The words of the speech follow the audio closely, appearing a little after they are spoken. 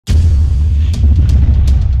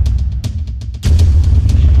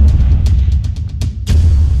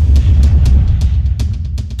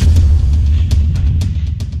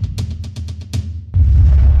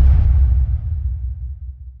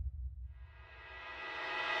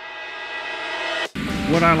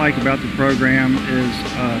What I like about the program is,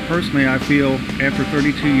 personally, I feel after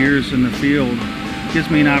 32 years in the field, it gives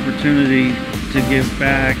me an opportunity to give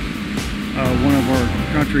back one of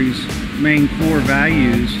our country's main core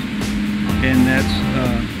values, and that's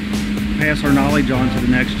pass our knowledge on to the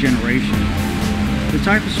next generation. The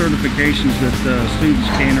type of certifications that students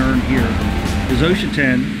can earn here is OSHA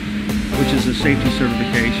 10, which is a safety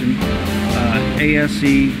certification,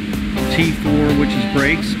 ASE T4, which is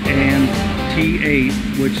brakes, and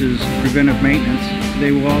T8, which is preventive maintenance.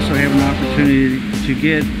 They will also have an opportunity to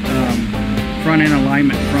get front-end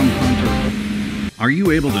alignment from Hunter. Are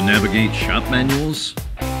you able to navigate shop manuals?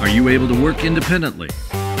 Are you able to work independently?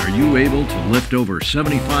 Are you able to lift over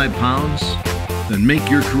 75 pounds? Then make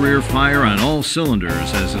your career fire on all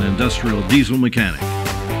cylinders as an industrial diesel mechanic.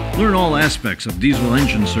 Learn all aspects of diesel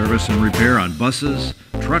engine service and repair on buses,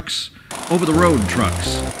 trucks, over-the-road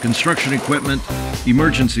trucks, construction equipment,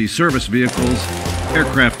 emergency service vehicles,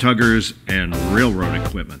 aircraft tuggers, and railroad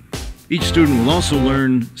equipment. Each student will also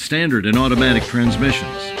learn standard and automatic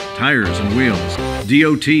transmissions, tires and wheels,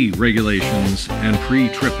 DOT regulations, and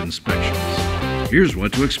pre-trip inspections. Here's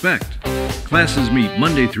what to expect. Classes meet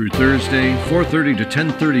Monday through Thursday, 4:30 to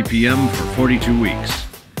 10:30 p.m. for 42 weeks.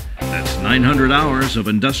 That's 900 hours of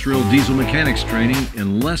industrial diesel mechanics training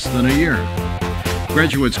in less than a year.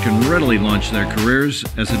 Graduates can readily launch their careers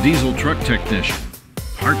as a diesel truck technician,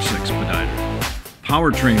 parts expediter,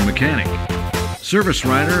 powertrain mechanic, service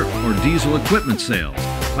rider, or diesel equipment sales.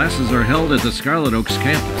 Classes are held at the Scarlet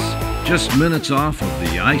campus, just minutes off of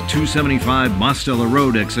the I-275 Mostella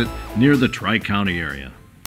Road exit near the Tri-County area.